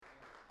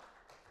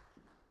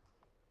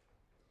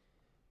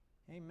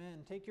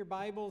Amen. Take your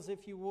Bibles,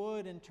 if you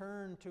would, and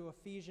turn to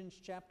Ephesians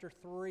chapter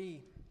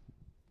 3.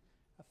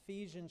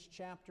 Ephesians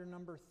chapter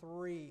number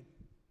 3.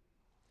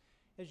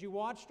 As you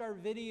watched our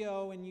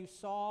video and you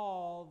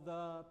saw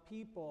the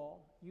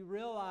people, you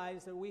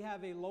realize that we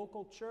have a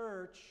local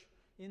church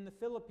in the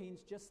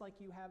Philippines just like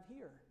you have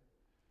here.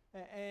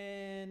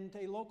 And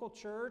a local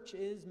church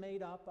is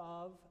made up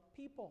of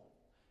people.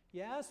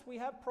 Yes, we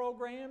have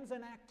programs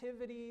and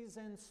activities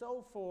and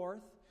so forth.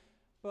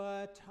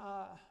 But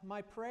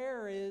my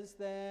prayer is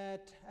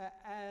that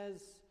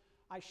as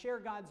I share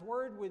God's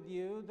Word with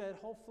you, that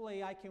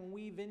hopefully I can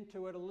weave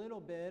into it a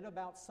little bit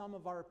about some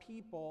of our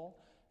people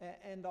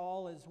and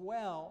all as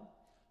well.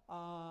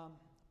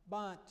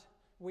 But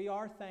we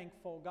are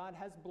thankful. God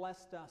has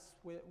blessed us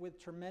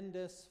with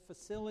tremendous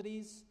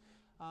facilities.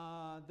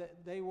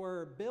 They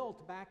were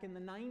built back in the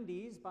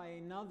 90s by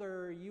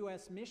another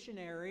U.S.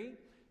 missionary,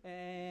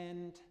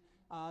 and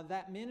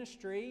that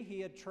ministry,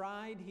 he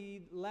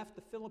left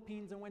the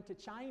Philippines and went to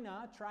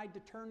China, tried to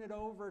turn it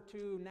over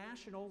to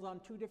nationals on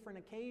 2 different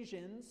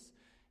occasions,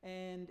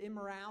 and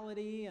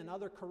immorality and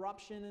other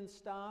corruption and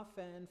stuff,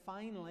 and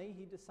finally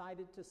he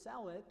decided to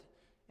sell it,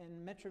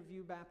 and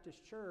Metroview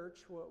Baptist Church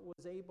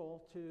was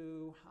able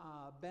to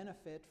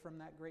benefit from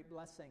that great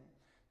blessing.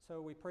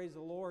 So we praise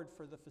the Lord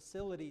for the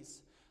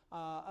facilities.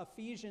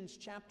 Ephesians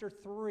chapter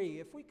 3.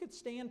 If we could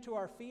stand to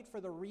our feet for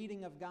the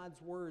reading of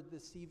God's Word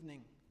this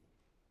evening.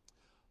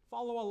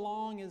 Follow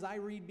along as I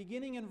read,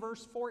 beginning in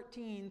verse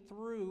 14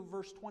 through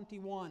verse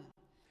 21. It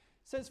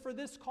says, "For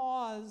this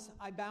cause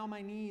I bow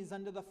my knees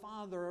unto the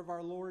Father of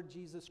our Lord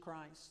Jesus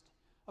Christ,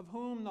 of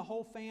whom the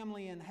whole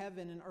family in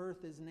heaven and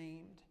earth is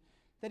named,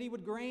 that he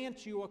would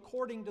grant you,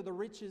 according to the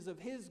riches of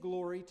his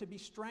glory, to be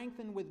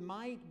strengthened with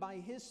might by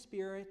his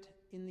Spirit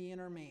in the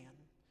inner man,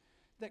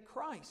 that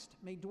Christ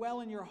may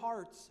dwell in your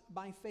hearts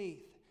by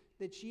faith,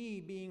 that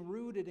ye, being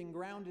rooted and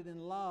grounded in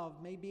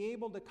love, may be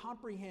able to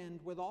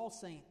comprehend with all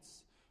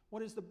saints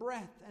what is the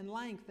breadth and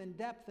length and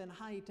depth and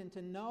height, and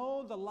to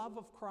know the love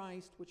of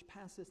Christ which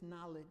passeth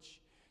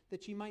knowledge,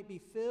 that ye might be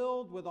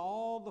filled with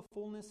all the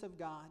fullness of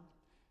God.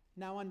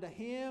 Now unto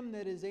him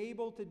that is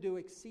able to do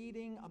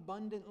exceeding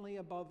abundantly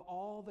above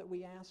all that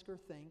we ask or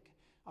think,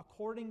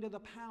 according to the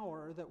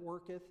power that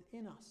worketh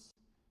in us.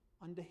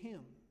 Unto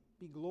him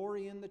be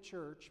glory in the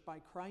church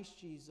by Christ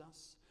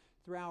Jesus,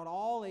 throughout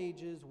all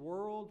ages,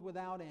 world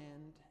without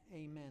end.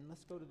 Amen."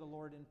 Let's go to the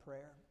Lord in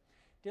prayer.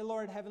 Dear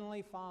Lord,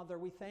 Heavenly Father,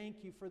 we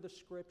thank you for the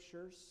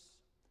Scriptures.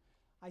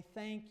 I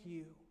thank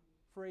you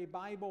for a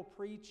Bible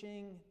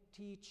preaching,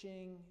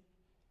 teaching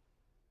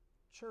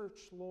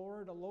church,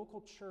 Lord, a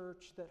local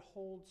church that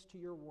holds to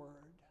your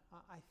word.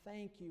 I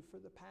thank you for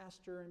the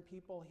pastor and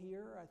people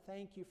here. I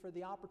thank you for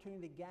the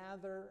opportunity to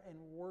gather and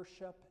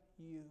worship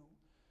you.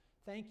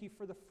 Thank you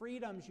for the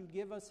freedoms you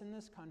give us in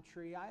this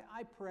country.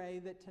 I pray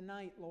that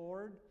tonight,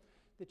 Lord,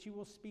 that you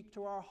will speak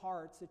to our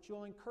hearts, that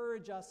you'll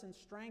encourage us and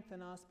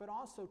strengthen us, but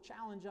also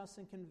challenge us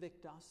and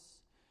convict us.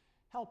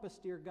 Help us,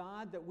 dear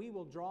God, that we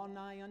will draw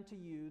nigh unto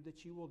you,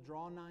 that you will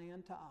draw nigh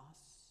unto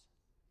us.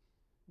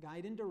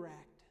 Guide and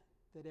direct,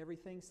 that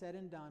everything said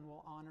and done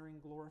will honor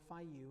and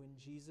glorify you. In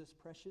Jesus'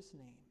 precious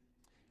name,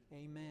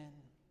 amen.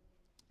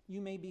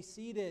 You may be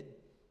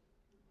seated.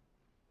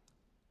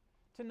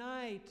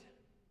 Tonight,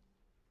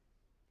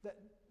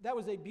 that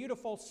was a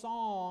beautiful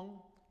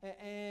song,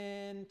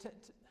 and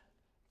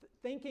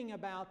thinking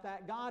about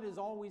that, God is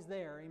always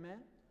there,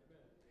 amen?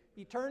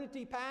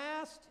 Eternity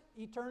past,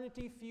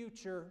 eternity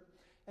future,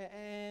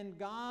 and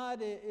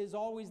God is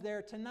always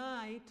there.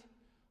 Tonight,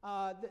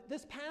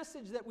 this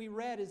passage that we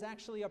read is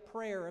actually a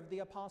prayer of the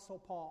Apostle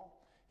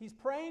Paul. He's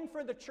praying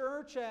for the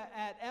church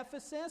at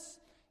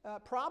Ephesus,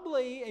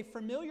 probably a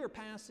familiar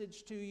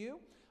passage to you,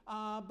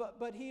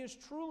 but he is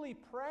truly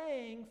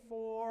praying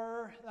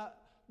for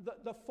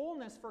the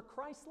fullness, for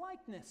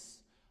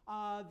Christ-likeness.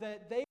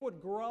 That they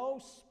would grow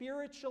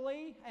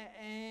spiritually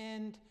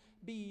and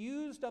be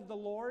used of the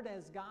Lord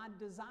as God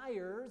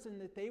desires,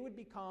 and that they would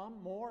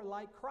become more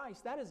like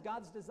Christ. That is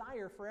God's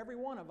desire for every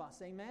one of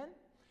us. Amen?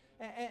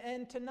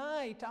 And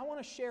tonight, I want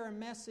to share a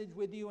message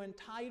with you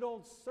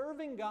entitled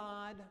Serving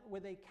God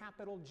with a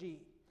capital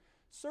G.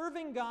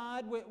 Serving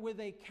God with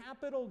a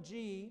capital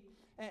G.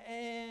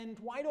 And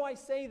why do I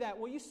say that?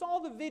 Well, you saw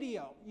the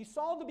video. You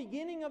saw the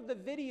beginning of the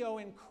video,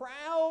 and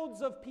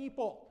crowds of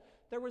people.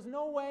 There was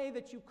no way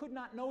that you could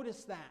not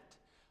notice that.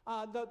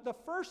 The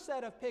first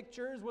set of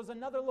pictures was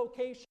another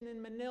location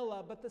in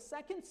Manila, but the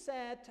second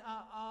set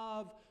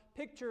of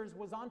pictures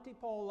was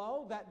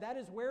Antipolo. That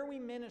is where we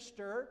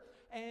minister,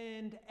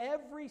 and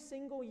every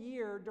single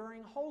year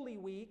during Holy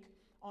Week,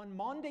 on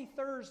Maundy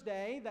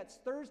Thursday, that's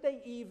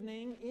Thursday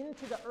evening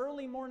into the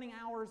early morning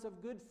hours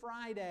of Good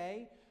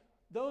Friday,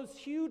 those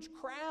huge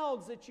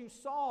crowds that you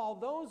saw,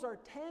 those are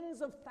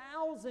tens of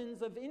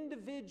thousands of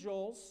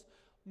individuals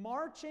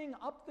marching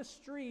up the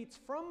streets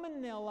from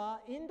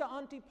Manila into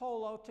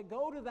Antipolo to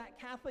go to that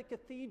Catholic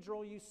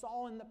cathedral you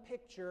saw in the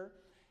picture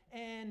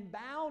and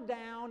bow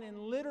down and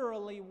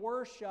literally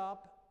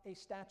worship a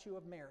statue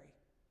of Mary.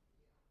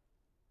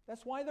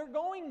 That's why they're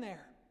going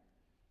there.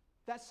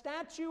 That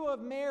statue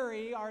of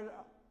Mary,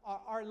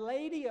 Our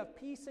Lady of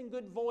Peace and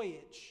Good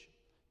Voyage,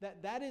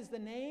 that is the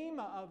name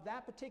of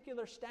that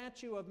particular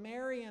statue of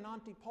Mary in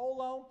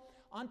Antipolo.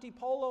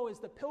 Antipolo is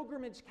the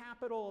pilgrimage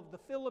capital of the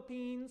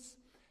Philippines,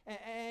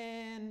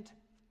 and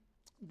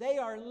they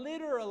are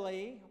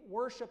literally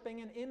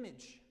worshiping an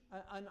image,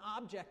 an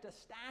object, a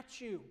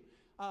statue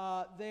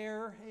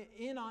there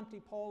in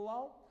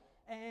Antipolo.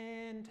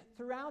 And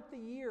throughout the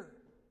year,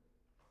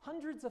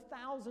 hundreds of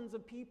thousands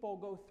of people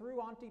go through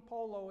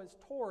Antipolo as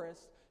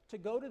tourists to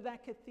go to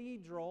that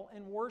cathedral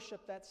and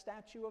worship that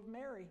statue of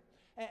Mary,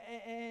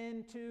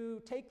 and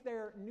to take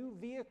their new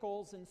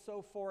vehicles and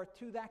so forth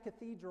to that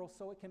cathedral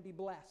so it can be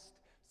blessed,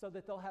 so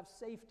that they'll have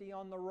safety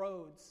on the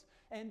roads.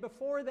 And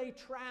before they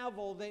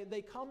travel,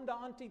 they come to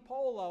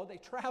Antipolo. They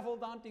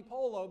traveled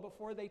Antipolo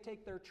before they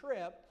take their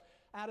trip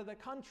out of the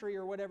country,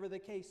 or whatever the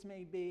case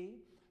may be,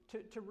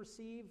 to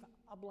receive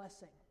a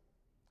blessing.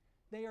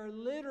 They are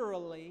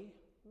literally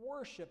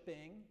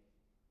worshiping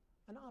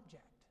an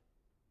object.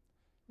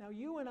 Now,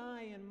 you and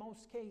I, in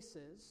most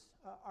cases,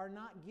 are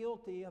not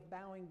guilty of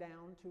bowing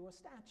down to a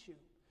statue.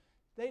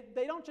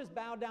 They don't just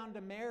bow down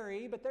to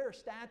Mary, but there are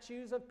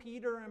statues of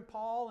Peter and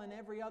Paul and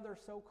every other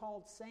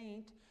so-called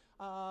saint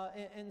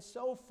and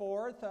so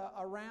forth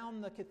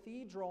around the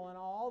cathedral and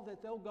all,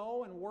 that they'll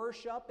go and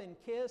worship and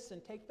kiss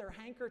and take their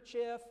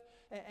handkerchief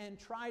and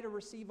try to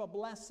receive a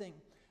blessing.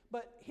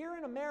 But here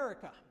in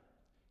America,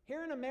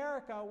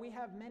 we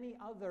have many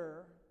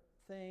other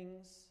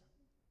things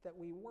that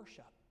we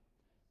worship,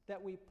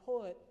 that we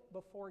put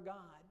before God.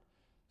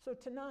 So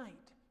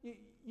tonight,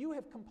 you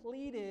have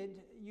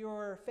completed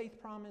your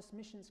Faith Promise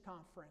Missions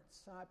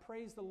Conference. I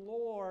praise the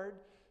Lord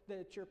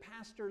that your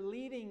pastor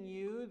leading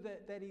you,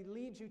 that he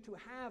leads you to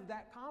have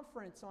that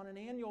conference on an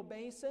annual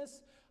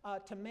basis,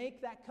 to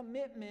make that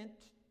commitment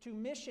to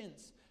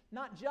missions.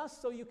 Not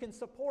just so you can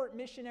support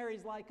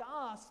missionaries like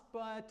us,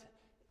 but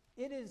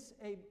it is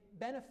a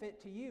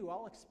benefit to you.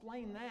 I'll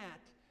explain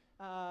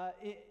that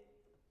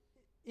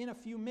in a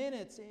few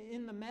minutes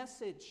in the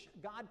message.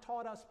 God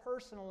taught us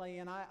personally,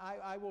 and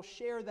I will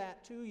share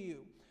that to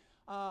you.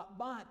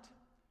 But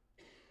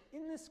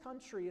in this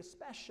country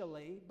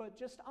especially, but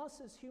just us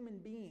as human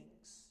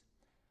beings,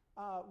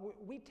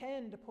 we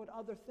tend to put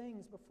other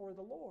things before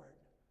the Lord.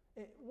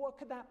 What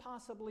could that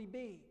possibly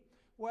be?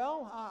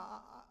 Well,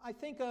 I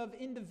think of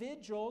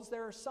individuals.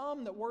 There are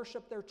some that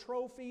worship their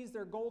trophies,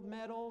 their gold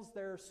medals,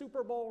 their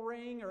Super Bowl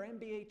ring or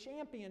NBA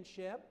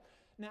championship.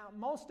 Now,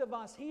 most of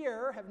us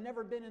here have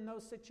never been in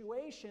those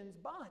situations,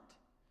 but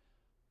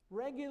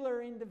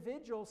regular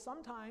individuals,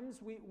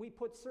 sometimes we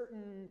put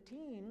certain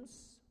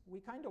teams, we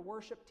kind of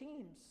worship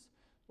teams.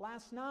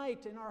 Last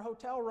night in our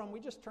hotel room, we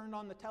just turned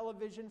on the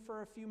television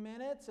for a few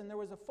minutes, and there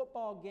was a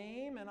football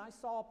game, and I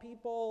saw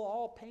people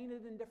all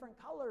painted in different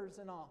colors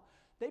and all.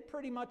 They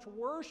pretty much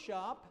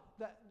worship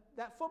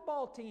that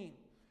football team.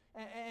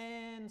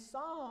 And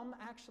some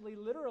actually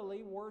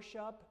literally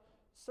worship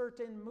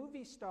certain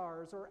movie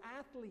stars or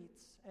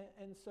athletes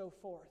and so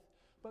forth.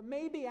 But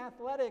maybe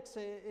athletics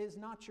is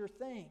not your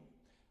thing.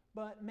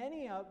 But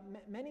many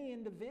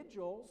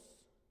individuals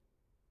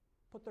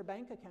put their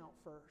bank account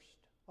first.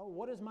 Oh,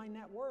 what is my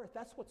net worth?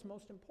 That's what's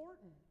most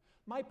important.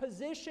 My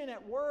position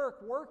at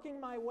work,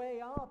 working my way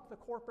up the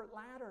corporate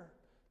ladder.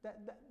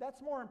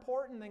 That's more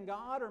important than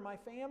God or my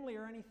family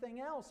or anything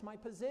else. My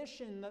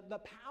position, the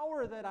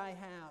power that I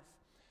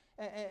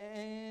have.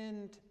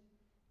 And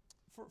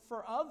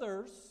for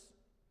others,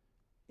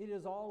 it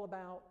is all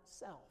about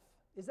self.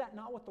 Is that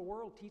not what the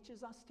world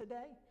teaches us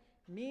today?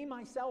 Me,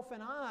 myself,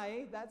 and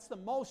I, that's the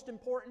most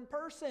important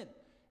person.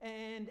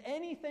 And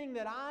anything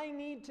that I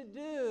need to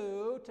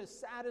do to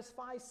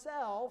satisfy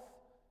self,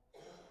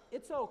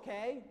 it's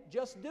okay,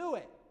 just do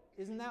it.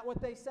 Isn't that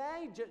what they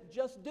say?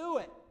 Just do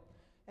it.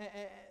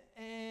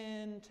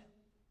 And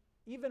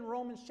even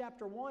Romans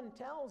chapter 1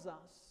 tells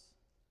us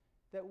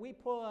that we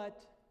put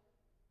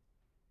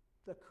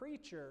the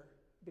creature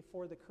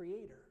before the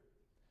Creator.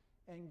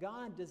 And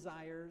God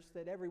desires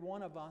that every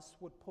one of us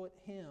would put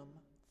Him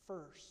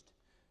first.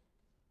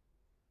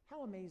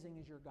 How amazing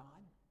is your God?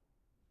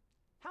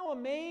 How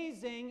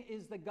amazing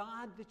is the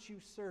God that you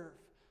serve?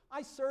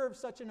 I serve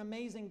such an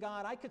amazing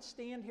God. I could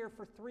stand here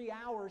for 3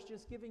 hours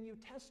just giving you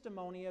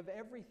testimony of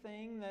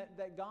everything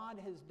that God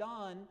has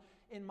done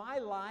in my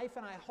life,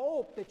 and I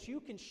hope that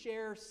you can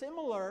share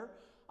similar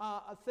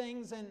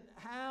things and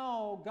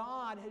how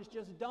God has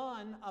just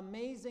done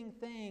amazing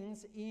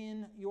things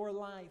in your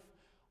life.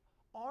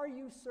 Are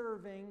you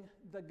serving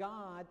the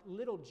God,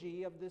 little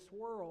g, of this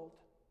world?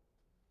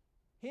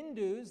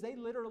 Hindus, they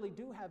literally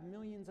do have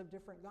millions of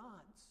different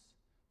gods.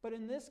 But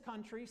in this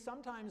country,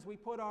 sometimes we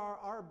put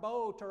our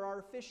boat or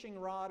our fishing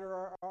rod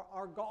or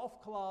our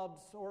golf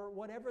clubs or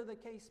whatever the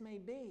case may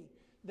be,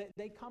 that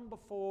they come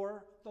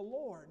before the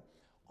Lord.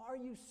 Are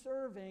you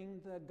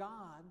serving the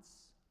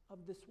gods of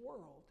this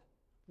world?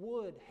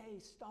 Wood, hay,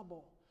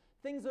 stubble,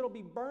 things that will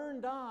be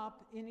burned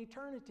up in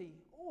eternity.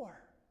 Or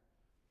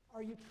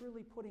are you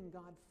truly putting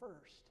God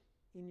first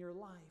in your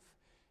life?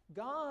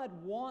 God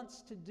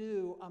wants to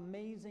do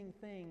amazing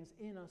things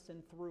in us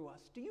and through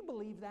us. Do you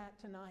believe that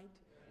tonight?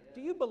 Yeah.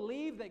 Do you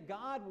believe that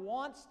God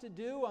wants to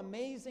do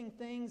amazing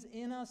things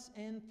in us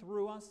and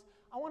through us?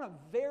 I want to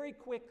very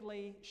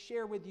quickly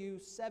share with you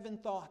 7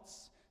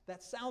 thoughts.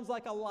 That sounds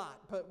like a lot,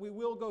 but we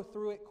will go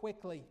through it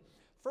quickly.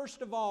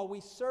 First of all, we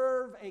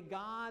serve a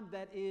God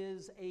that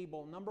is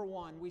able. Number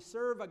 1, we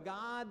serve a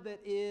God that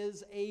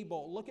is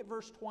able. Look at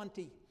verse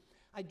 20.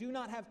 I do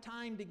not have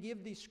time to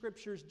give these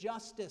scriptures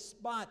justice,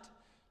 but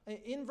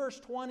in verse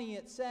 20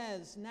 it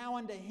says, "Now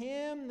unto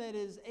him that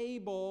is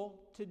able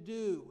to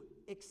do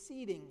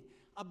exceeding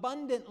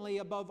abundantly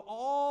above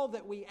all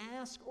that we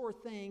ask or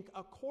think,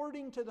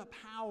 according to the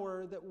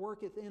power that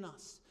worketh in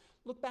us."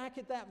 Look back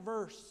at that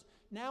verse.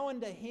 Now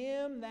unto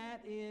him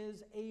that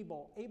is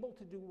able. Able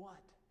to do what?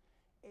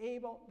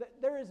 Able.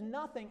 There is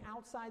nothing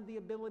outside the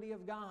ability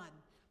of God.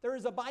 There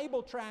is a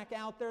Bible tract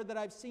out there that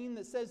I've seen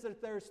that says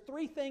that there's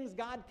 3 things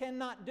God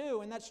cannot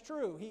do, and that's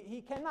true.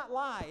 He cannot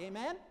lie.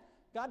 Amen?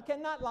 God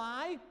cannot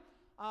lie.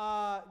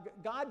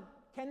 God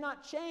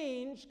cannot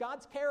change.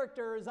 God's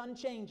character is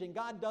unchanging.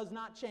 God does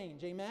not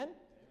change. Amen? Amen?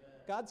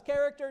 God's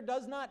character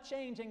does not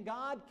change, and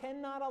God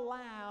cannot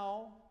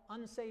allow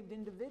unsaved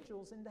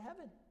individuals into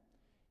heaven.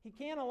 He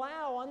can't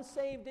allow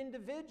unsaved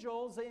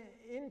individuals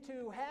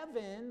into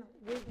heaven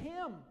with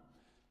Him.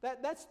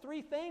 That's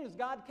 3 things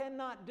God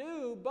cannot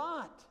do,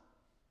 but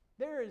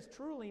there is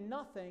truly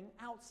nothing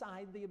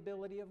outside the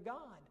ability of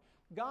God.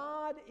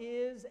 God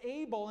is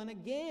able, and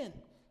again,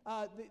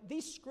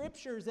 these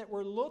scriptures that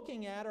we're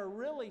looking at are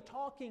really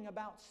talking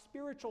about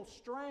spiritual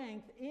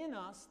strength in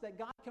us, that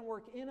God can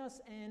work in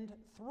us and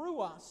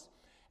through us.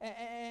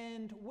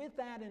 And with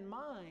that in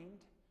mind,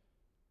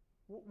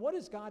 what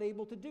is God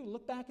able to do?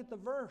 Look back at the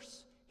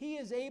verse. He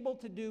is able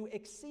to do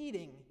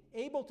exceeding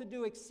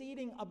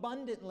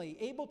abundantly,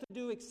 able to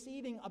do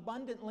exceeding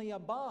abundantly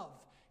above,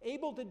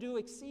 able to do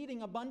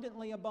exceeding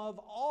abundantly above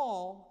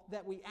all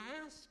that we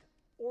ask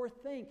or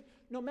think.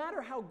 No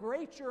matter how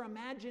great your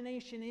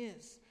imagination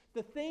is,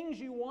 the things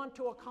you want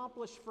to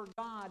accomplish for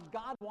God,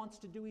 God wants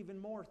to do even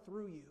more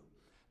through you.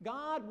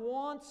 God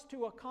wants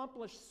to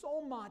accomplish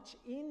so much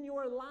in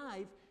your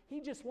life. He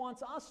just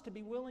wants us to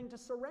be willing to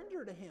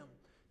surrender to Him,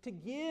 to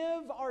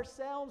give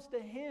ourselves to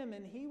Him,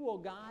 and He will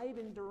guide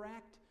and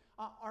direct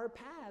our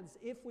paths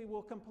if we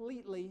will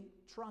completely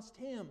trust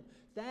Him.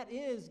 That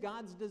is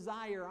God's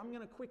desire. I'm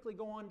going to quickly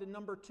go on to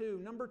number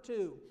 2. Number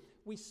 2,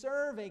 we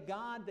serve a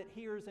God that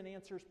hears and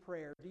answers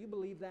prayer. Do you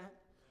believe that?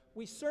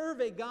 We serve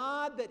a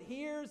God that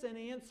hears and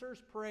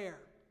answers prayer.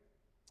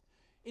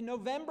 In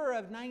November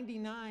of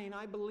 99,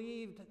 I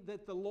believed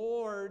that the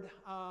Lord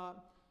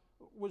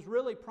was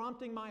really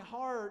prompting my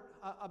heart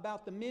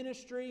about the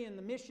ministry and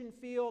the mission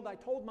field. I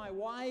told my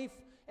wife,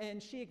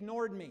 and she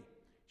ignored me.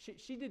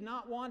 She did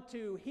not want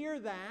to hear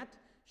that.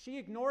 She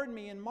ignored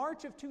me. In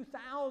March of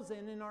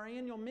 2000, in our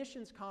annual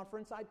missions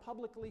conference, I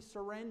publicly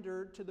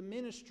surrendered to the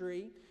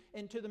ministry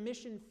and to the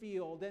mission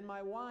field, and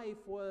my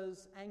wife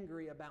was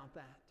angry about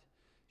that.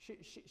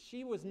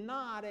 She was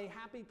not a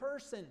happy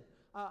person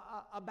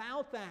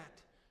about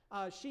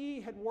that.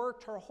 She had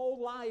worked her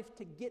whole life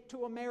to get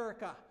to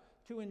America,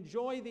 to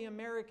enjoy the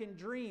American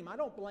dream. I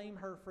don't blame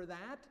her for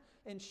that.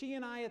 And she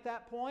and I at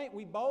that point,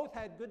 we both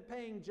had good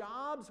paying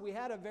jobs. We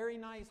had a very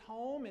nice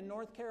home in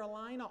North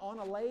Carolina on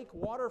a lake,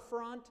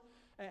 waterfront,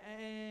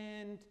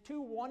 and 2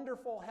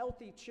 wonderful,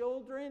 healthy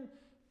children,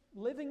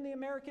 living the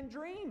American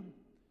dream,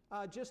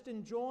 just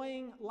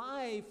enjoying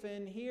life.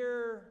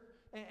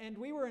 And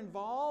we were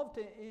involved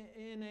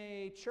in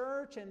a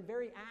church and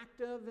very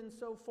active and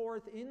so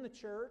forth in the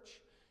church.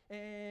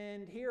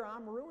 And here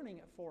I'm ruining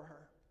it for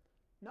her.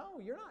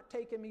 No, you're not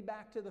taking me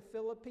back to the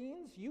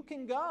Philippines. You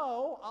can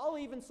go. I'll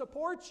even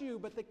support you,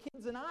 but the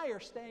kids and I are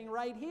staying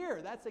right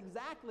here. That's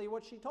exactly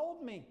what she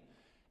told me.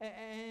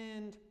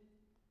 And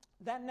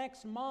that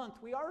next month,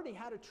 we already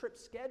had a trip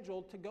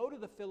scheduled to go to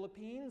the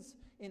Philippines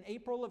in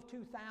April of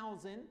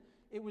 2000.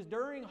 It was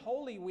during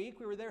Holy Week.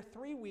 We were there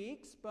 3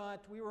 weeks,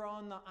 but we were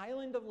on the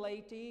island of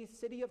Leyte,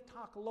 city of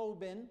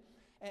Tacloban,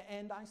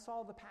 and I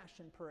saw the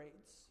Passion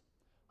Parades.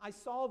 I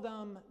saw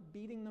them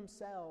beating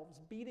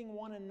themselves, beating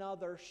one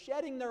another,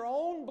 shedding their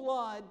own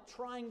blood,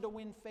 trying to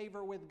win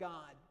favor with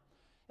God.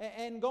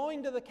 And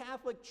going to the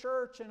Catholic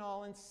Church and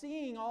all, and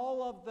seeing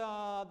all of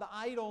the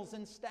idols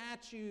and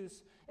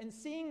statues, and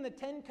seeing the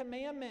 10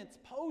 Commandments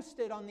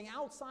posted on the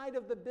outside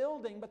of the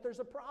building. But there's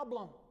a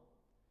problem.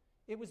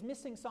 It was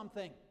missing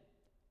something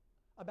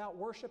about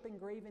worshiping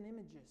graven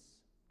images.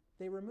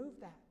 They removed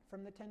that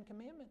from the 10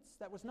 Commandments.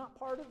 That was not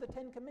part of the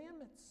 10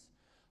 Commandments.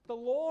 The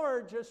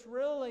Lord just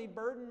really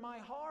burdened my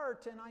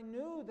heart, and I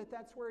knew that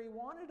that's where He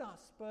wanted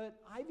us, but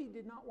Ivy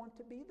did not want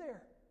to be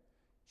there.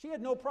 She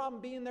had no problem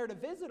being there to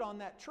visit on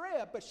that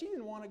trip, but she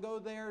didn't want to go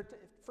there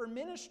for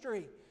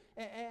ministry.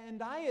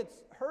 And I had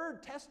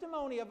heard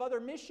testimony of other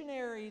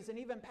missionaries and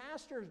even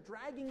pastors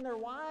dragging their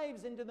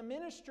wives into the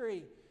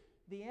ministry.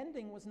 The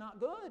ending was not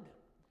good.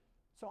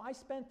 So I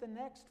spent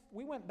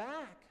we went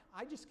back.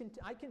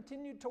 I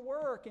continued to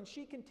work, and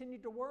she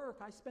continued to work.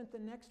 I spent the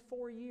next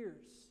 4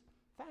 years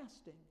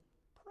fasting,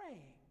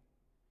 praying,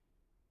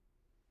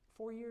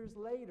 4 years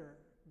later,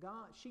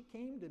 she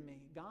came to me.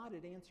 God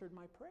had answered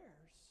my prayers.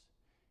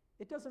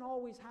 It doesn't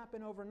always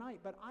happen overnight,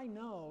 but I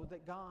know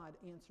that God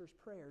answers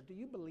prayer. Do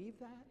you believe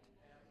that?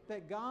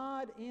 That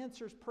God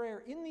answers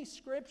prayer. In these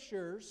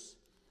scriptures,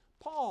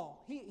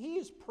 Paul, he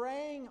is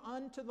praying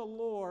unto the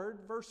Lord,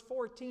 verse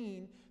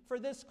 14, for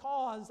this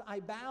cause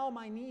I bow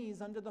my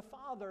knees unto the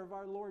Father of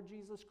our Lord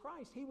Jesus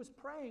Christ. He was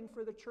praying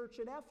for the church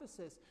at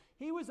Ephesus.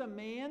 He was a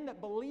man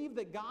that believed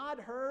that God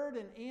heard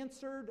and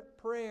answered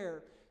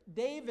prayer.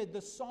 David,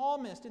 the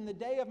psalmist, in the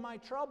day of my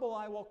trouble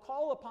I will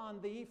call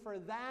upon thee, for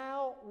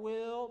thou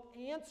wilt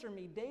answer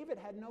me. David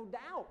had no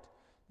doubt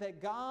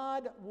that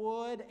God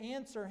would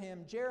answer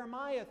him.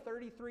 Jeremiah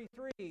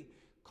 33:3,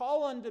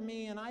 call unto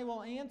me, and I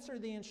will answer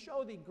thee, and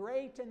show thee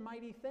great and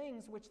mighty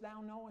things which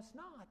thou knowest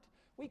not.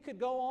 We could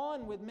go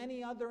on with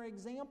many other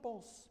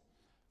examples.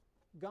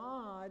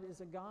 God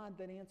is a God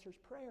that answers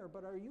prayer,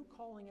 but are you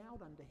calling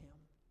out unto Him?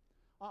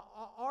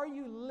 Are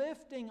you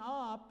lifting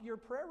up your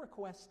prayer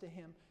requests to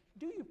Him?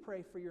 Do you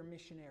pray for your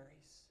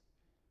missionaries?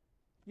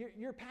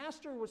 Your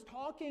pastor was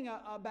talking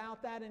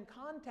about that in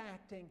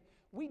contacting.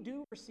 We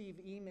do receive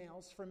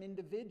emails from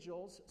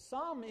individuals,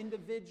 some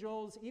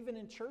individuals even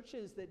in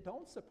churches that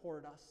don't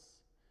support us,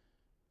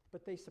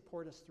 but they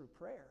support us through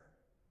prayer.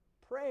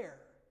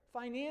 Prayer.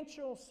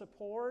 Financial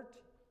support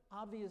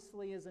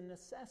obviously is a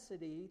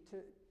necessity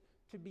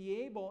to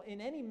be able,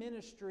 in any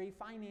ministry,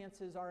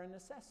 finances are a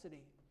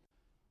necessity.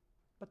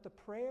 But the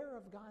prayer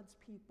of God's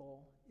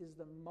people is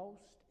the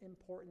most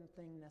important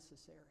thing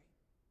necessary.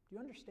 Do you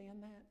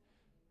understand that?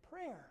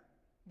 Prayer.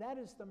 That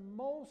is the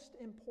most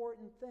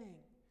important thing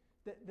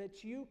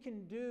that you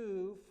can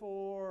do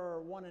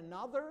for one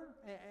another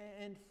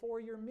and for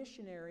your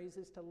missionaries,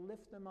 is to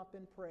lift them up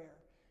in prayer.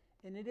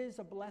 And it is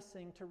a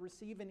blessing to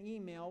receive an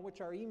email,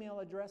 which our email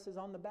address is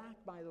on the back,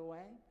 by the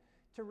way,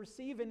 to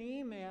receive an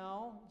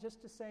email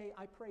just to say,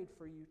 I prayed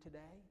for you today.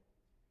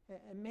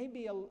 And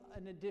maybe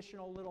an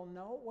additional little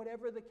note,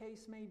 whatever the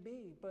case may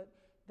be. But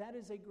that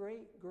is a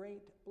great,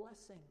 great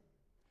blessing.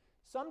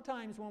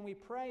 Sometimes when we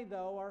pray,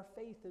 though, our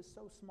faith is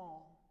so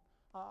small.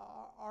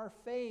 Our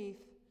faith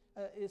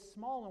is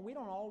small, and we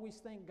don't always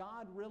think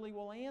God really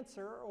will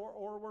answer,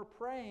 or we're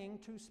praying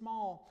too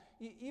small.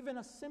 Even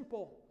a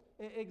simple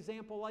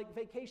example like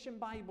Vacation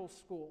Bible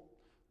School.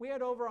 We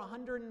had over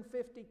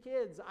 150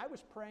 kids. I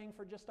was praying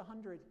for just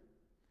 100.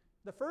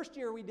 The first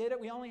year we did it,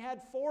 we only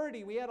had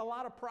 40. We had a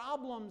lot of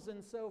problems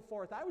and so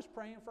forth. I was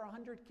praying for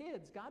 100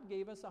 kids. God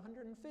gave us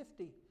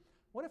 150.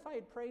 What if I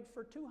had prayed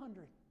for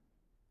 200?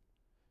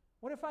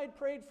 What if I had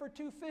prayed for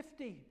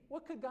 250?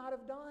 What could God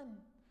have done?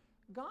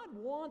 God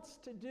wants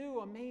to do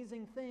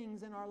amazing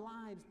things in our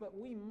lives, but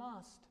we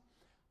must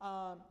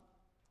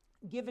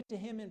give it to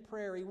Him in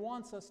prayer. He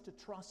wants us to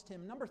trust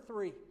Him. Number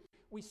 3,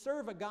 we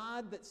serve a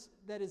God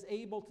that is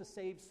able to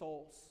save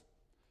souls.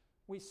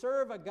 We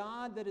serve a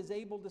God that is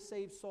able to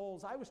save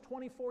souls. I was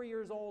 24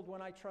 years old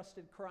when I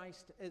trusted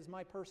Christ as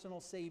my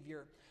personal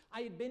Savior.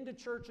 I had been to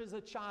church as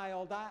a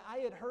child. I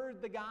had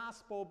heard the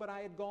gospel, but I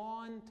had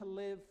gone to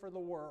live for the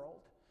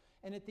world.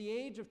 And at the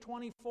age of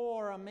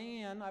 24,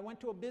 I went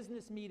to a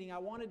business meeting. I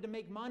wanted to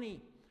make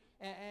money,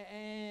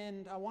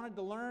 and I wanted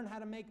to learn how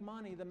to make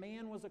money. The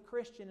man was a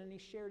Christian, and he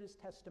shared his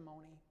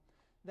testimony.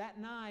 That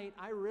night,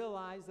 I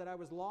realized that I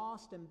was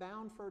lost and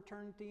bound for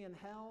eternity in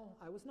hell.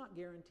 I was not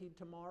guaranteed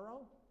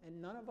tomorrow,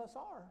 and none of us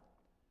are.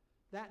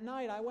 That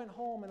night, I went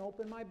home and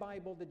opened my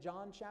Bible to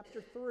John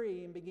chapter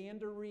 3 and began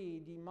to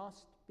read, "Ye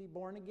must be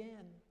born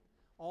again,"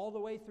 all the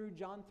way through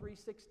John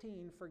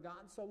 3:16. "For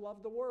God so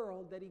loved the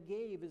world that He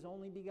gave His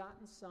only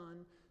begotten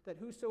Son, that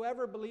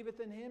whosoever believeth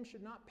in Him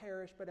should not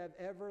perish but have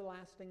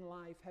everlasting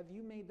life." Have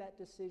you made that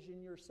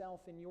decision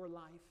yourself in your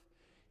life?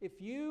 If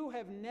you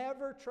have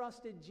never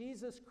trusted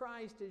Jesus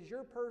Christ as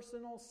your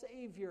personal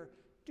Savior,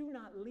 do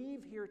not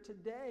leave here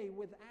today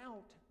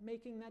without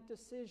making that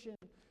decision.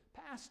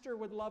 Pastor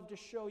would love to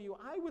show you.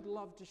 I would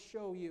love to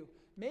show you.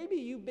 Maybe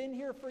you've been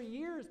here for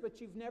years, but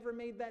you've never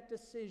made that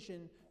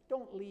decision.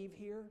 Don't leave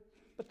here.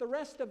 But the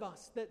rest of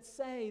us that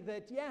say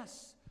that,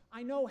 yes,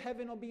 I know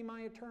heaven will be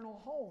my eternal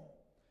home,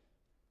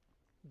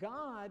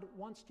 God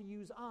wants to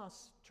use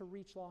us to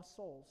reach lost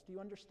souls. Do you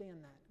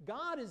understand that?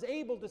 God is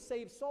able to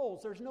save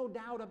souls. There's no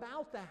doubt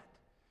about that.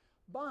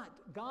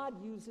 But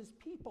God uses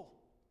people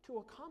to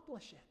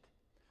accomplish it.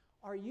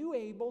 Are you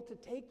able to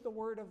take the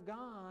Word of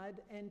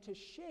God and to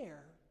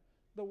share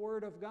the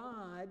Word of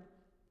God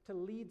to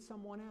lead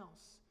someone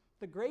else?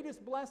 The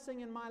greatest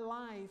blessing in my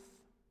life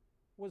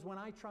was when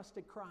I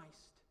trusted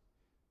Christ.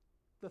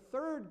 The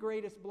third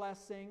greatest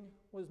blessing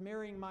was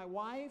marrying my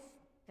wife,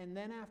 and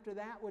then after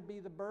that would be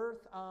the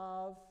birth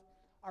of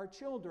our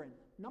children.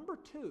 Number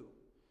 2,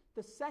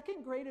 the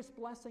second greatest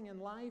blessing in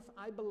life,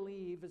 I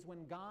believe, is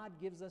when God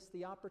gives us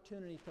the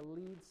opportunity to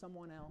lead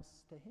someone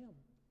else to Him.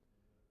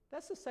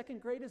 That's the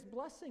second greatest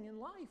blessing in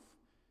life.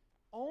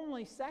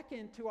 Only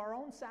second to our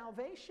own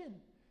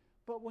salvation.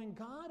 But when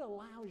God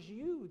allows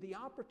you the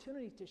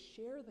opportunity to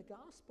share the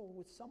gospel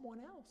with someone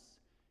else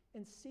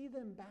and see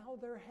them bow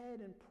their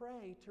head and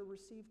pray to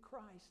receive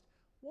Christ,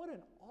 what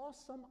an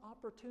awesome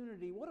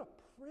opportunity. What a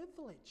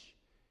privilege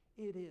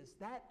It is.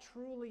 That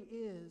truly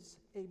is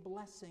a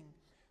blessing.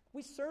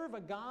 We serve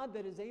a God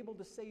that is able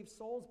to save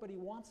souls, but He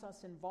wants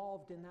us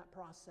involved in that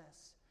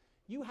process.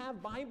 You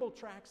have Bible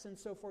tracts and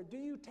so forth. Do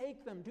you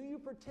take them? Do you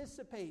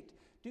participate?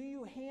 Do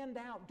you hand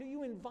out? Do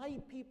you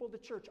invite people to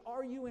church?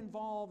 Are you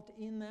involved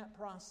in that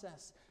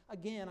process?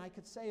 Again, I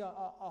could say a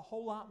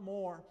whole lot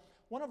more.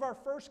 One of our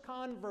first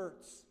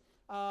converts,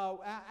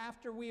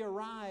 after we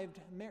arrived,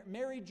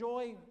 Mary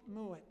Joy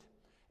Mewett,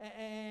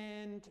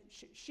 and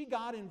she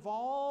got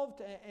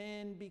involved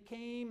and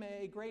became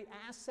a great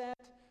asset,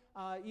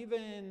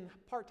 even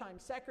part-time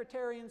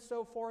secretary and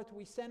so forth.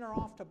 We sent her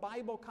off to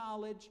Bible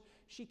college.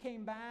 She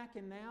came back,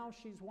 and now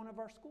she's one of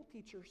our school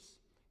teachers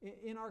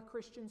in our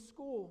Christian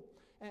school.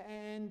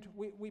 And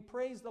we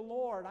praise the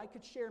Lord. I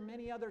could share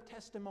many other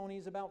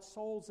testimonies about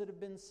souls that have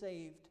been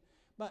saved.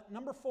 But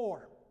number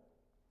four,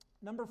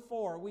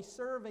 we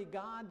serve a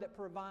God that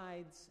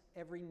provides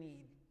every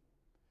need.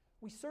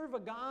 We serve a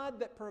God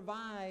that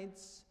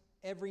provides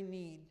every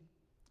need.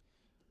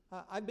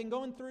 I've been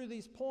going through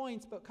these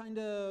points, but kind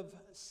of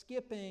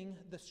skipping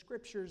the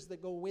scriptures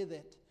that go with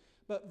it.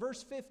 But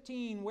verse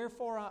 15,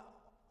 wherefore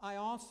I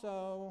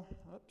also,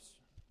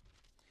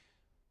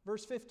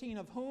 verse 15,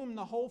 of whom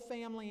the whole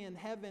family in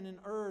heaven and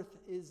earth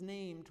is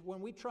named.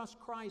 When we trust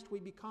Christ, we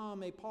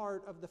become a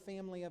part of the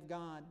family of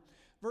God.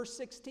 Verse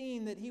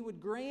 16, that He would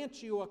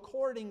grant you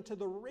according to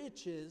the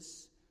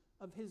riches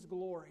of His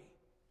glory.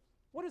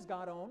 What does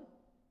God own?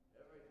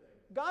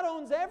 Everything. God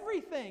owns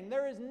everything.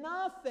 There is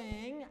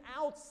nothing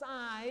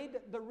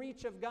outside the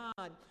reach of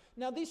God.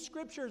 Now, these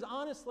scriptures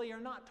honestly are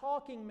not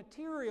talking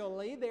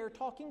materially. They are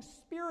talking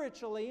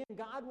spiritually, and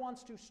God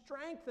wants to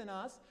strengthen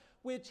us,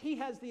 which He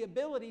has the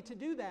ability to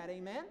do that.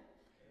 Amen?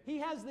 He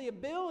has the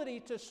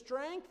ability to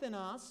strengthen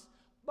us,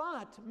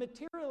 but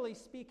materially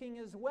speaking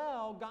as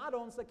well, God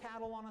owns the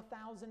cattle on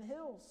 1,000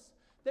 hills.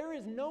 There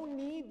is no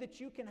need that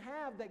you can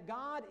have that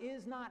God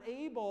is not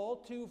able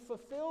to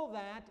fulfill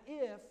that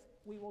if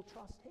we will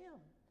trust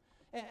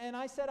Him. And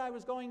I said I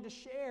was going to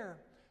share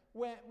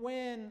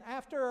when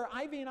after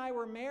Ivy and I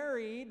were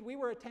married, we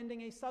were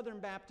attending a Southern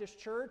Baptist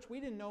church. We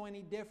didn't know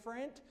any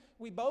different.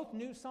 We both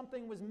knew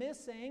something was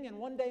missing, and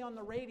one day on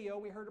the radio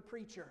we heard a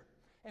preacher.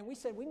 And we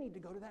said, we need to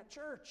go to that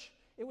church.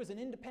 It was an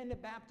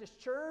independent Baptist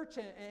church,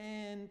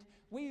 and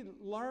we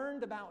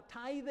learned about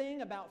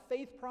tithing, about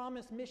faith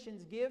promise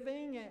missions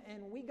giving,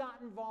 and we got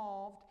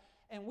involved,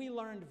 and we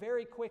learned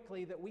very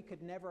quickly that we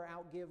could never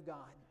outgive God.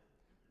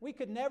 We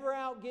could never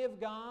outgive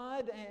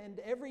God, and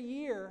every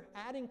year,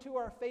 adding to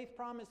our faith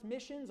promise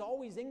missions,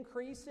 always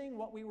increasing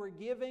what we were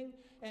giving,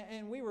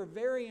 and we were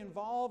very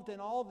involved in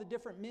all the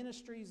different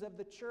ministries of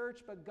the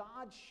church, but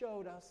God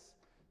showed us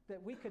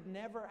that we could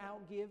never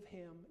outgive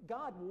Him.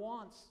 God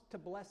wants to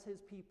bless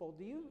His people.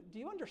 Do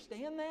you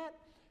understand that?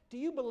 Do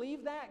you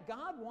believe that?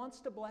 God wants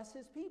to bless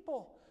His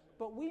people,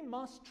 but we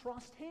must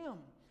trust Him.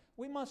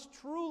 We must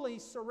truly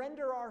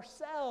surrender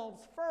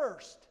ourselves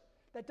first.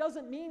 That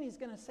doesn't mean He's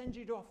going to send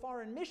you to a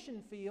foreign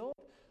mission field,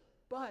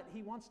 but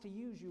He wants to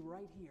use you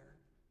right here.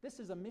 This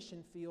is a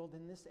mission field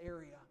in this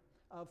area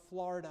of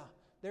Florida.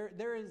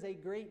 There is a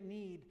great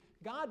need.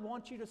 God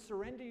wants you to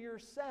surrender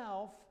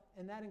yourself,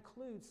 and that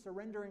includes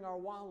surrendering our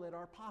wallet,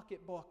 our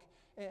pocketbook,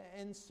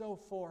 and so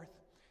forth.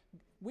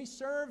 We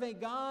serve a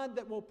God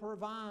that will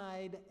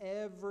provide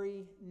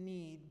every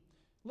need.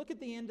 Look at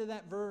the end of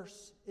that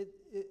verse.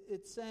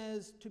 It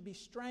says, to be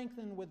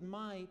strengthened with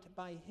might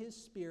by His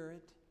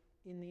Spirit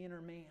in the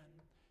inner man.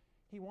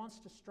 He wants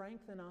to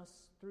strengthen us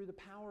through the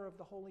power of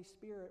the Holy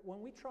Spirit. When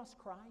we trust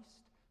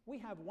Christ, we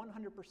have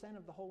 100%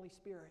 of the Holy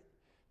Spirit.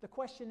 The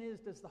question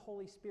is, does the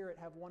Holy Spirit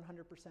have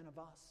 100% of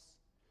us?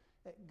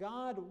 That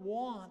God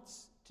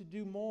wants to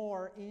do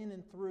more in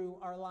and through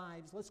our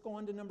lives. Let's go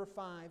on to number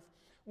 5.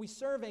 We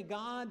serve a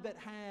God that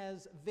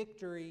has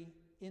victory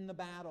in the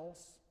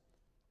battles.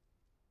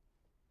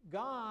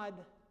 God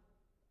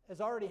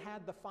has already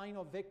had the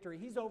final victory.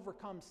 He's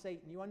overcome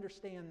Satan. You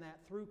understand that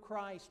through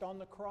Christ on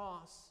the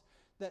cross.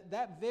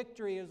 That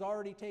victory has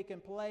already taken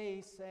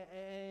place,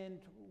 and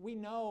we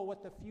know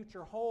what the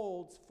future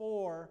holds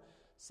for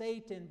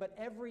Satan. But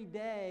every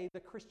day the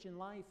Christian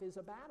life is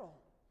a battle.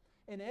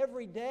 And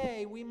every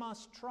day we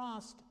must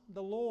trust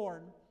the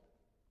Lord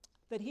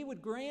that He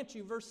would grant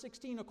you, verse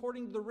 16,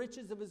 according to the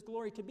riches of His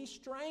glory, to be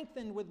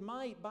strengthened with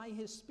might by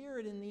His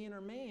Spirit in the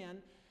inner man,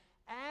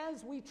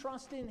 as we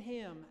trust in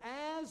Him,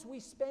 as we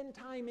spend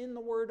time in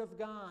the Word of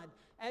God,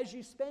 as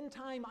you spend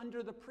time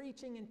under the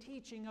preaching and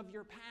teaching of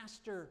your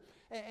pastor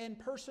and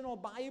personal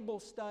Bible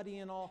study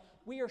and all,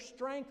 we are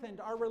strengthened.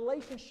 Our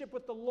relationship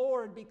with the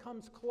Lord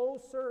becomes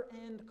closer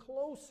and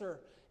closer.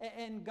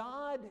 And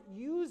God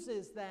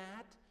uses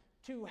that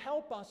to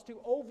help us to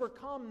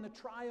overcome the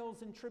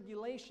trials and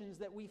tribulations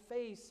that we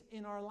face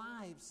in our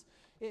lives.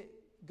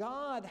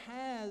 God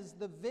has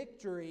the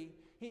victory.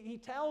 He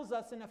tells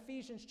us in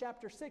Ephesians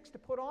chapter 6 to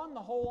put on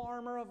the whole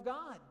armor of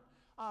God.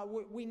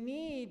 We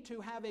need to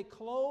have a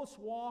close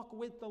walk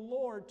with the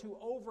Lord to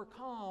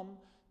overcome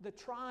the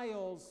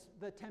trials,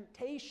 the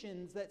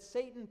temptations that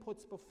Satan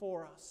puts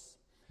before us.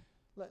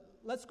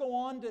 Let's go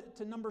on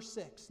to number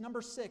 6.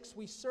 Number 6,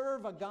 we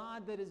serve a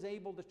God that is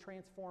able to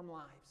transform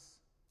lives.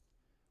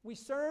 We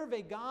serve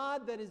a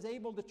God that is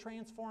able to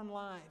transform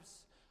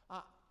lives.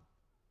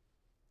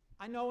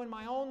 I know in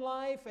my own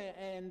life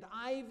and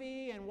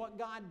Ivy and what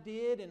God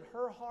did in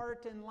her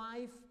heart and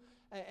life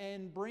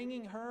and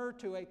bringing her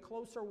to a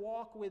closer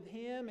walk with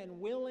Him and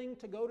willing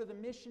to go to the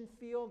mission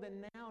field,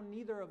 and now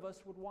neither of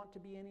us would want to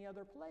be any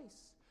other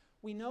place.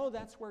 We know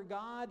that's where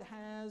God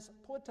has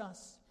put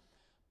us.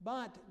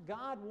 But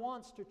God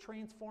wants to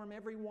transform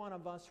every one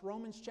of us.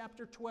 Romans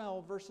chapter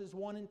 12, verses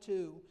 1 and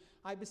 2.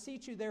 I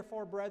beseech you,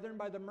 therefore, brethren,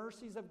 by the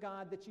mercies of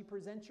God, that ye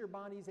present your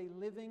bodies a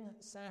living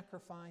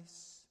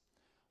sacrifice,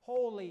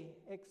 holy,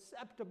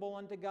 acceptable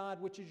unto God,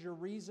 which is your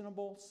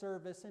reasonable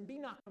service. And be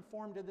not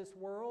conformed to this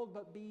world,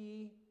 but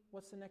be,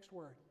 what's the next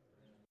word?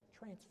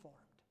 Transformed.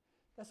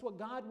 That's what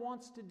God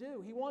wants to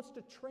do. He wants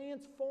to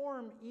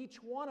transform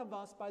each one of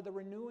us by the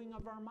renewing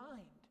of our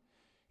mind.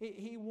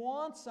 He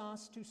wants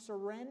us to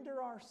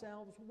surrender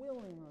ourselves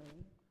willingly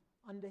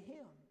unto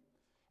Him.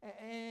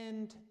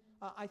 And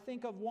I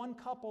think of one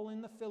couple in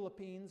the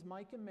Philippines,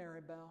 Mike and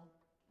Maribel.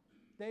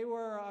 They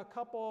were a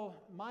couple.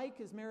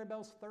 Mike is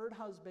Maribel's third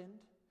husband,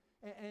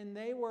 and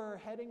they were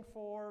heading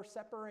for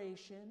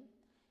separation.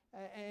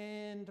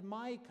 And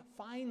Mike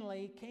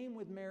finally came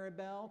with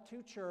Maribel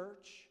to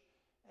church,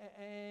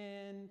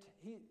 and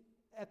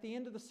at the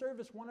end of the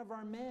service, one of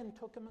our men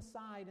took him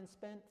aside and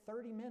spent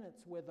 30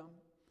 minutes with him.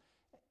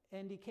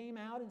 And he came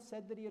out and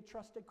said that he had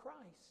trusted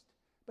Christ.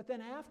 But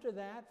then after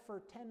that,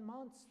 for 10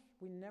 months,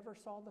 we never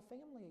saw the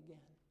family again.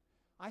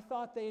 I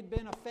thought they had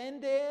been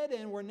offended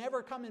and were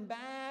never coming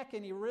back,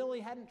 and he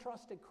really hadn't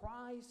trusted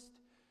Christ.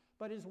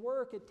 But his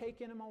work had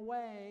taken him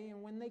away,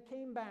 and when they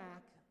came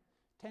back,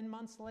 10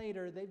 months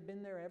later, they've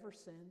been there ever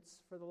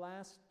since, for the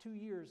last 2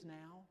 years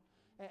now.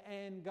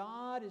 And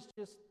God has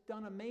just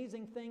done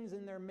amazing things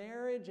in their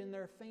marriage, in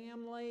their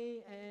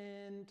family,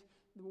 and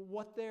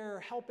what they're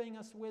helping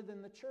us with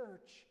in the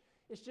church.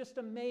 It's just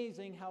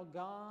amazing how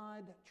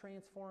God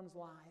transforms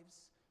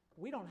lives.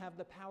 We don't have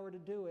the power to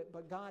do it,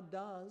 but God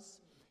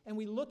does. And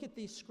we look at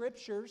these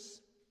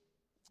scriptures.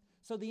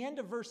 So the end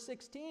of verse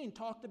 16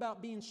 talked about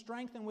being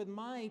strengthened with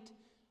might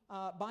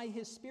by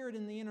His Spirit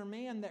in the inner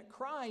man, that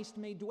Christ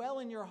may dwell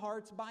in your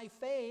hearts by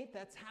faith.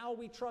 That's how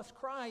we trust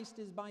Christ,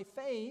 is by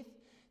faith.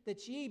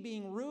 That ye,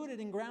 being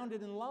rooted and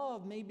grounded in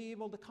love, may be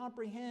able to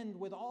comprehend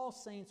with all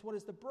saints what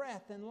is the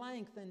breadth and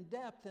length and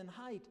depth and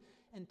height,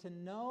 and to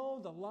know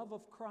the love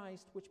of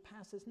Christ which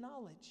passes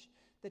knowledge,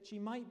 that ye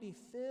might be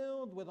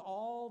filled with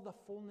all the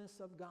fullness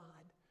of God.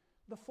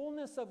 The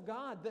fullness of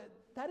God,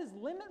 that is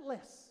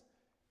limitless.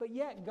 But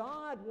yet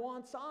God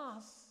wants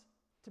us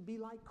to be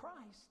like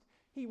Christ.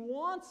 He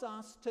wants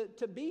us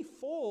to be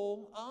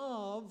full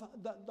of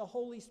the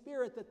Holy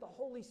Spirit, that the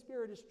Holy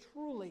Spirit is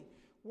truly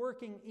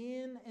working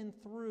in and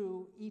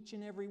through each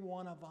and every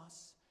one of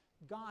us.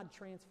 God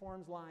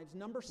transforms lives.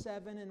 Number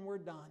 7, and we're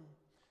done.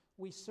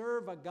 We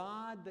serve a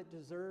God that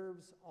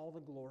deserves all the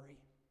glory.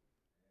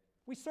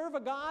 We serve a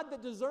God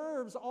that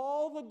deserves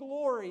all the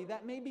glory.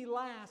 That may be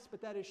last,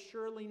 but that is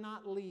surely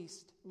not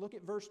least. Look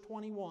at verse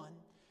 21.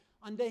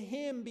 Unto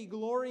Him be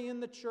glory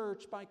in the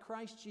church by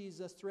Christ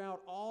Jesus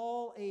throughout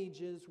all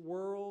ages,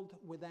 world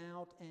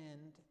without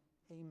end.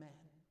 Amen.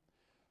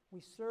 We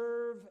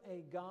serve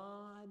a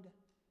God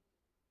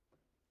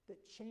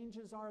that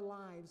changes our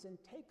lives and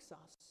takes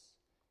us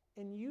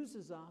and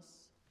uses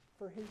us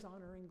for His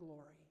honor and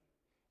glory.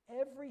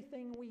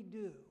 Everything we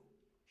do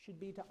should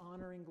be to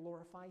honor and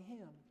glorify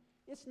Him.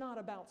 It's not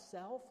about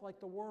self like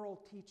the world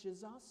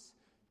teaches us.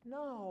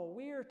 No,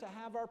 we're to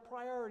have our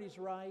priorities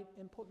right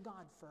and put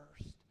God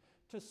first.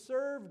 To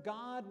serve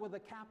God with a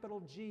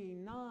capital G,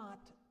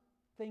 not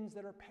things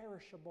that are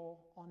perishable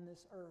on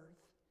this earth.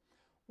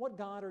 What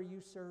God are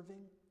you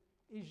serving?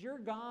 Is your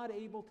God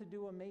able to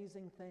do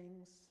amazing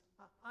things?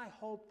 I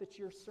hope that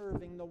you're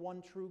serving the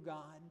one true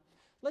God.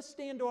 Let's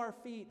stand to our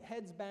feet,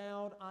 heads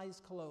bowed,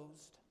 eyes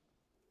closed.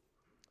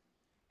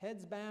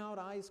 Heads bowed,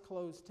 eyes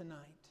closed tonight.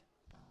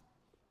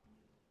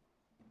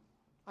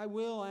 I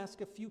will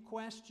ask a few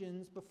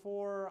questions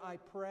before I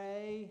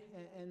pray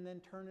and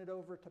then turn it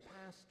over to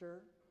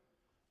Pastor.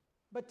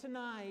 But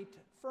tonight,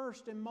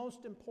 first and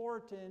most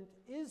important,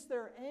 is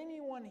there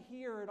anyone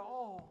here at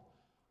all?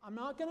 I'm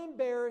not going to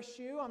embarrass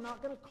you. I'm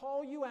not going to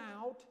call you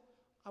out.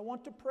 I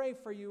want to pray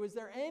for you. Is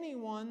there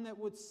anyone that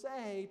would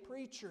say,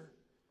 preacher,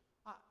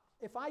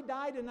 if I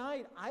die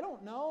tonight, I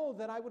don't know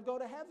that I would go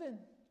to heaven.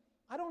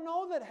 I don't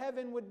know that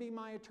heaven would be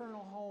my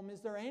eternal home.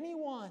 Is there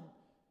anyone?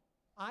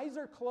 Eyes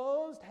are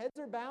closed, heads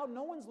are bowed,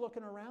 no one's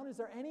looking around. Is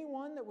there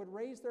anyone that would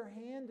raise their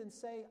hand and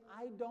say,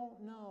 I don't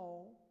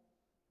know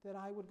that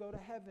I would go to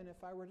heaven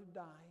if I were to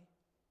die?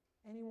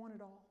 Anyone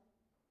at all?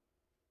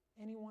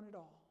 Anyone at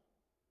all?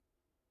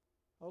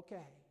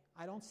 Okay,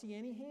 I don't see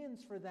any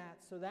hands for that.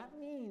 So that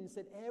means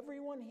that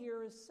everyone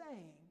here is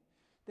saying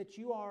that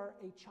you are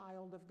a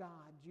child of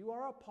God. You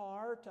are a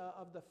part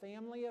of the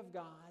family of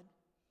God.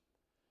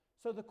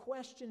 So the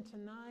question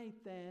tonight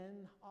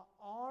then,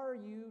 are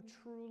you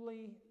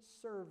truly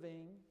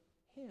serving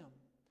Him?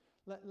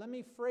 Let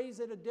me phrase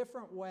it a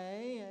different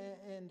way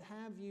and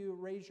have you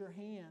raise your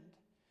hand.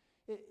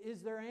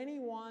 Is there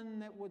anyone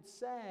that would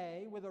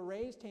say, with a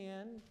raised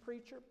hand,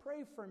 "Preacher,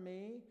 pray for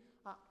me.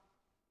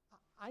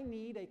 I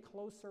need a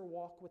closer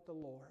walk with the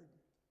Lord.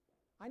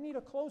 I need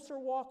a closer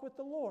walk with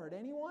the Lord."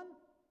 Anyone?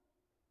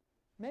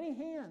 Many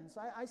hands.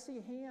 I see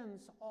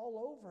hands all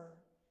over.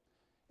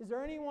 Is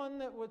there anyone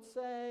that would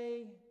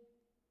say,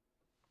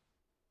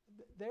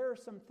 "There are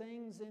some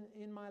things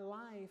in my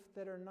life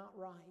that are not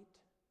right,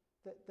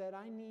 that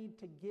I need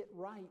to get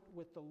right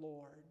with the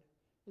Lord"?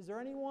 Is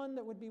there anyone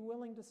that would be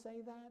willing to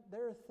say that?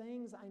 There are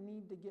things I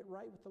need to get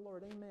right with the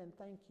Lord. Amen.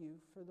 Thank you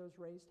for those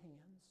raised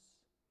hands.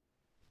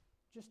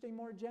 Just a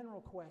more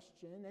general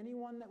question.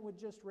 Anyone that would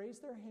just raise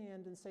their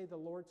hand and say, "The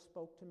Lord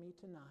spoke to me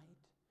tonight."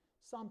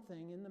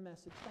 Something in the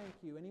message.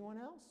 Thank you. Anyone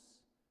else?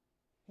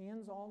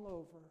 Hands all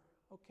over.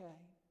 Okay.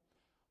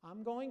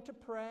 I'm going to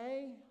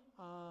pray.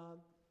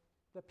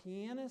 The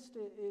pianist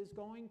is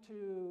going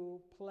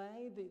to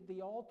play.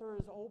 The altar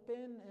is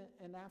open,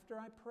 and after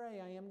I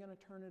pray, I am going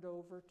to turn it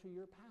over to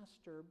your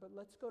pastor. But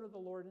let's go to the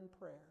Lord in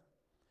prayer.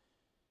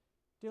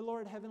 Dear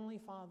Lord, Heavenly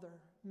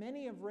Father,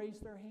 many have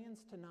raised their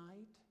hands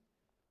tonight.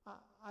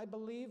 I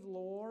believe,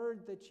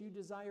 Lord, that you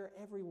desire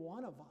every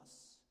one of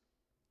us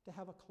to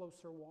have a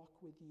closer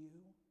walk with you.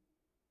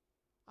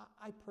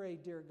 I pray,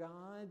 dear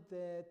God,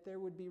 that there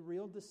would be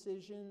real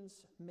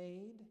decisions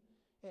made,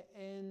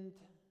 and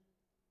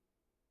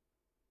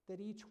that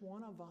each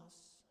one of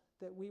us,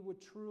 that we would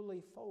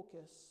truly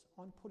focus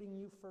on putting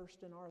you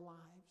first in our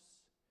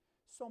lives.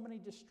 So many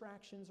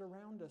distractions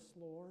around us,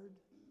 Lord.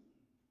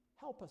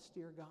 Help us,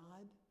 dear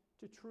God,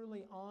 to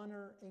truly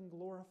honor and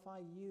glorify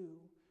you,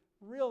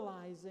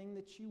 realizing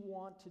that you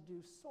want to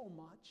do so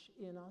much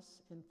in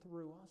us and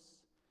through us.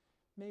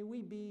 May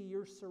we be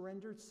your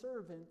surrendered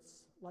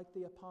servants like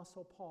the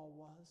Apostle Paul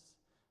was.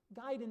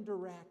 Guide and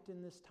direct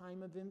in this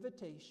time of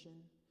invitation.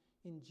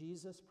 In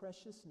Jesus'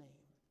 precious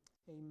name,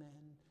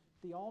 amen.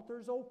 The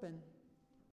altar's open.